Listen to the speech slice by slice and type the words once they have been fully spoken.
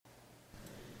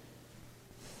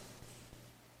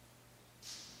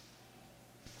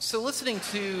So listening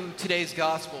to today's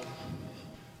gospel,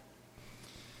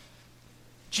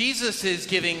 Jesus is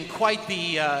giving quite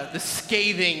the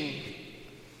scathing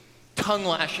tongue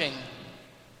lashing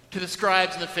to the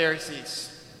scribes and the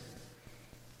Pharisees.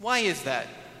 Why is that?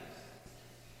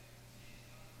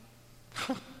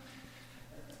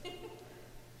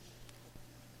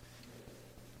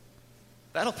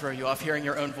 That'll throw you off hearing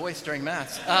your own voice during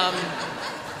Mass.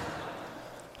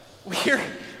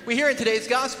 We hear in today's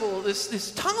gospel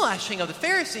this tongue lashing of the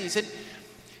Pharisees, and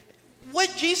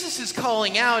what Jesus is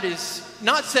calling out is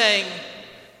not saying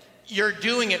you're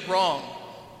doing it wrong,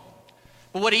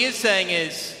 but what he is saying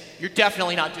is you're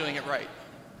definitely not doing it right.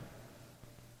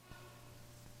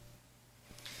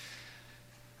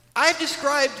 I've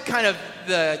described kind of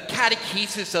the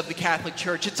catechesis of the Catholic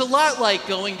Church. It's a lot like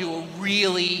going to a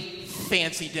really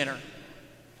fancy dinner.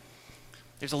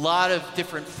 There's a lot of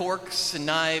different forks and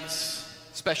knives,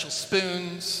 special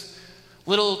spoons,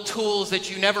 little tools that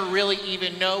you never really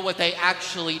even know what they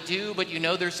actually do, but you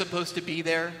know they're supposed to be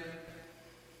there.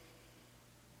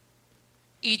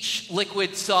 Each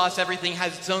liquid sauce, everything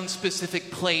has its own specific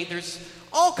plate. There's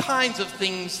all kinds of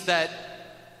things that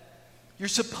you're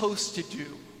supposed to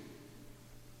do.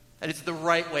 That is the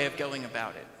right way of going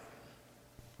about it.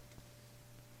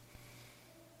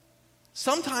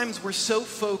 Sometimes we're so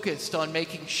focused on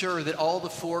making sure that all the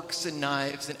forks and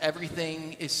knives and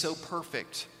everything is so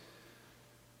perfect,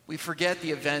 we forget the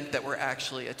event that we're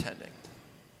actually attending.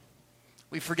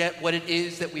 We forget what it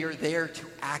is that we are there to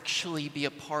actually be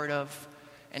a part of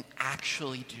and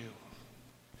actually do.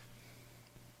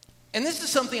 And this is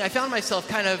something I found myself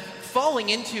kind of falling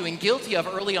into and guilty of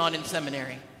early on in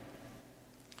seminary.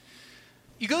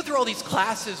 You go through all these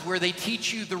classes where they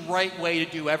teach you the right way to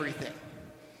do everything.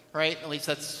 Right? At least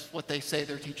that's what they say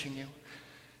they're teaching you.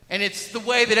 And it's the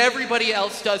way that everybody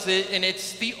else does it, and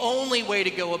it's the only way to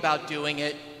go about doing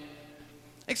it.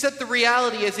 Except the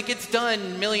reality is it gets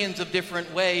done millions of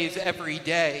different ways every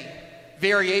day.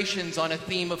 Variations on a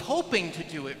theme of hoping to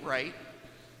do it right.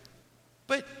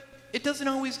 But it doesn't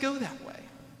always go that way.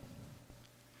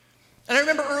 And I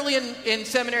remember early in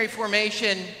seminary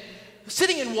formation,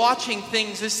 sitting and watching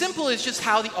things as simple as just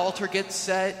how the altar gets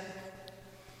set,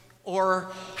 or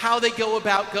how they go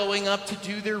about going up to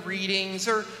do their readings,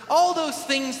 or all those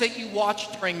things that you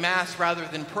watch during Mass rather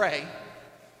than pray,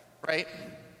 right?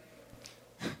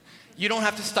 You don't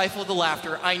have to stifle the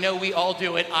laughter. I know we all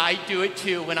do it. I do it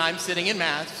too when I'm sitting in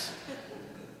Mass.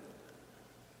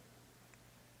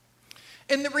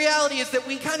 And the reality is that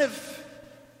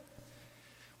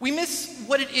we miss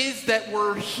what it is that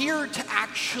we're here to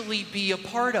actually be a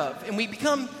part of, and we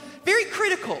become very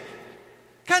critical.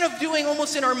 Kind of doing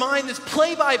almost in our mind this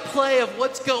play-by-play of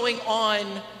what's going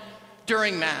on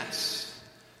during Mass.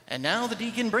 And now the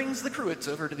deacon brings the cruets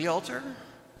over to the altar.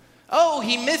 Oh,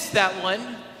 he missed that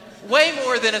one. Way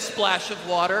more than a splash of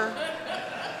water.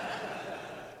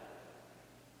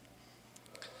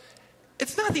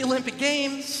 It's not the Olympic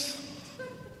Games.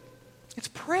 It's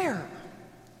prayer.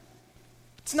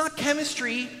 It's not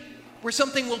chemistry where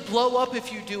something will blow up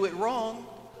if you do it wrong.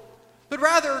 But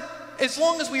rather, as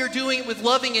long as we are doing it with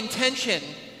loving intention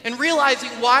and realizing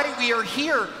why we are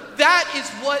here, that is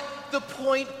what the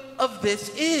point of this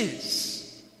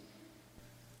is.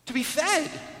 To be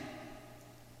fed.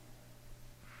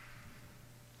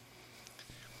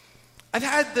 I've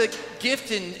had the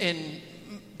gift and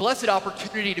blessed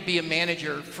opportunity to be a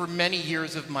manager for many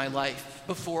years of my life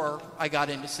before I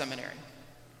got into seminary.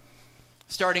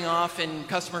 Starting off in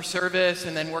customer service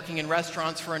and then working in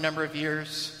restaurants for a number of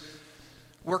years.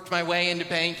 Worked my way into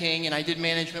banking, and I did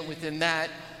management within that.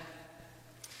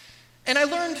 And I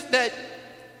learned that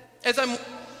as I'm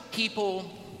people,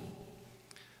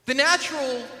 the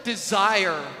natural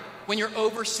desire when you're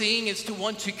overseeing is to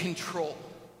want to control.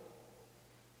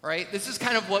 Right? This is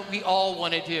kind of what we all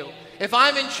want to do. If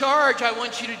I'm in charge, I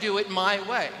want you to do it my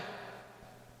way.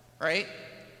 Right?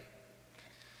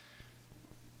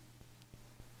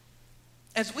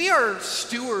 As we are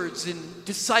stewards and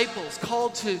disciples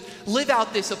called to live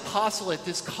out this apostolate,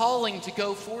 this calling to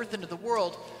go forth into the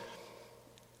world,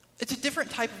 it's a different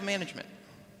type of management.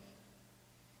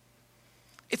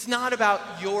 It's not about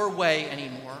your way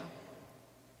anymore.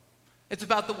 It's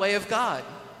about the way of God.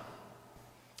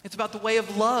 It's about the way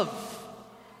of love.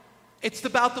 It's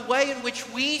about the way in which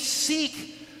we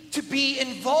seek to be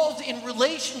involved in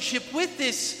relationship with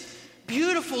this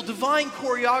beautiful divine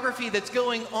choreography that's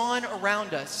going on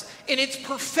around us, in its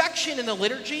perfection in the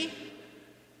liturgy,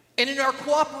 and in our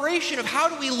cooperation of how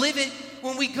do we live it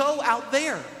when we go out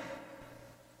there.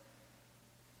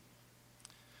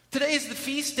 Today is the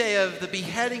feast day of the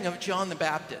beheading of John the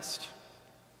Baptist.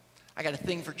 I got a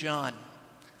thing for John.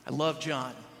 I love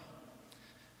John.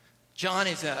 John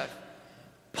is a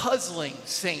puzzling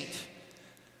saint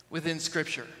within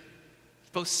Scripture,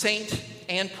 both saint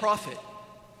and prophet.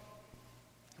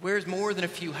 He wears more than a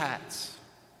few hats.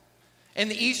 In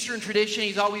the Eastern tradition,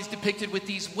 he's always depicted with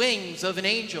these wings of an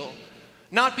angel,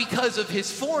 not because of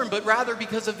his form, but rather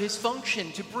because of his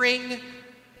function, to bring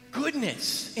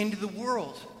goodness into the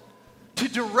world, to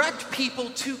direct people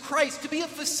to Christ, to be a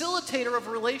facilitator of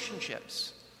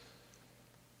relationships.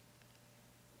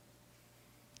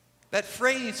 That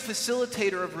phrase,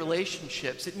 facilitator of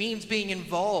relationships, it means being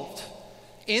involved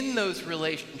in those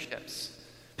relationships.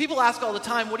 People ask all the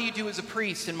time, what do you do as a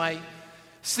priest? And my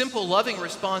simple, loving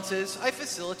response is, I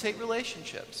facilitate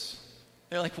relationships.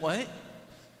 They're like, what?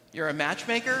 You're a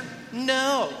matchmaker?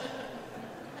 No.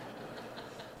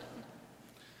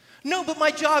 No, but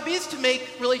my job is to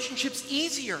make relationships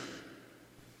easier.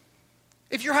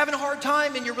 If you're having a hard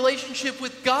time in your relationship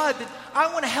with God, then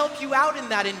I want to help you out in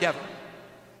that endeavor.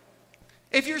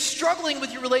 If you're struggling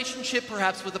with your relationship,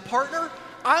 perhaps with a partner,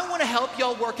 I want to help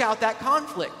y'all work out that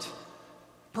conflict.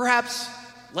 Perhaps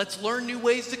let's learn new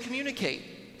ways to communicate.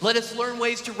 Let us learn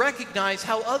ways to recognize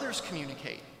how others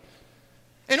communicate.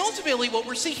 And ultimately, what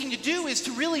we're seeking to do is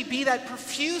to really be that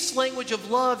profuse language of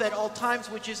love at all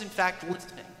times, which is in fact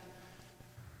listening.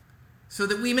 So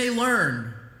that we may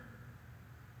learn,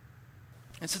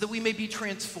 and so that we may be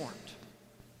transformed.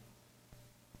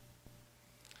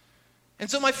 And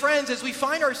so, my friends, as we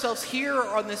find ourselves here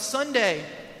on this Sunday,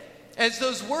 as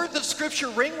those words of Scripture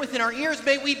ring within our ears,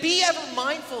 may we be ever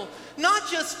mindful, not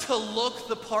just to look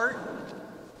the part.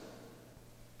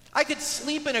 I could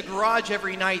sleep in a garage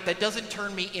every night. That doesn't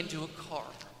turn me into a car.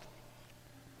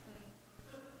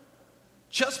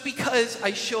 Just because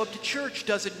I show up to church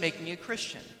doesn't make me a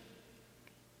Christian.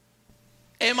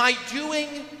 Am I doing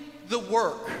the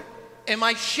work? Am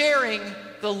I sharing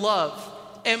the love?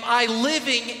 Am I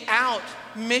living out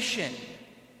mission?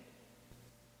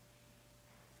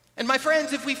 And my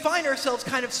friends, if we find ourselves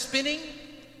kind of spinning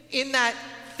in that,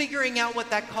 figuring out what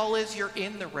that call is, you're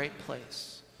in the right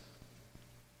place.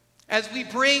 As we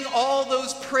bring all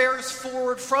those prayers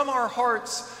forward from our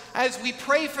hearts, as we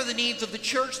pray for the needs of the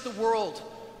church, the world,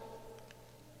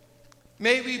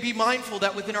 may we be mindful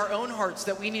that within our own hearts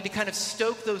that we need to kind of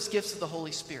stoke those gifts of the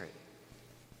Holy Spirit.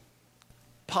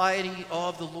 Piety, awe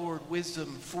of the Lord, wisdom,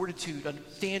 fortitude,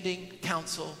 understanding,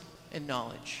 counsel, and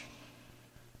knowledge.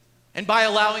 And by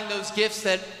allowing those gifts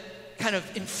that kind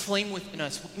of inflame within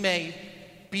us, we may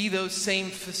be those same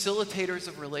facilitators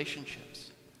of relationships,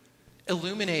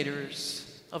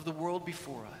 illuminators of the world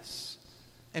before us,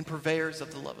 and purveyors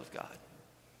of the love of God.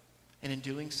 And in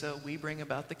doing so, we bring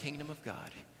about the kingdom of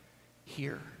God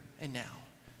here and now.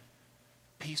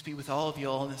 Peace be with all of you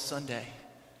all on this Sunday.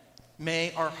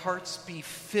 May our hearts be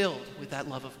filled with that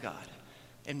love of God,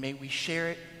 and may we share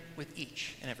it with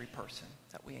each and every person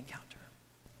that we encounter.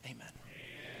 Amen.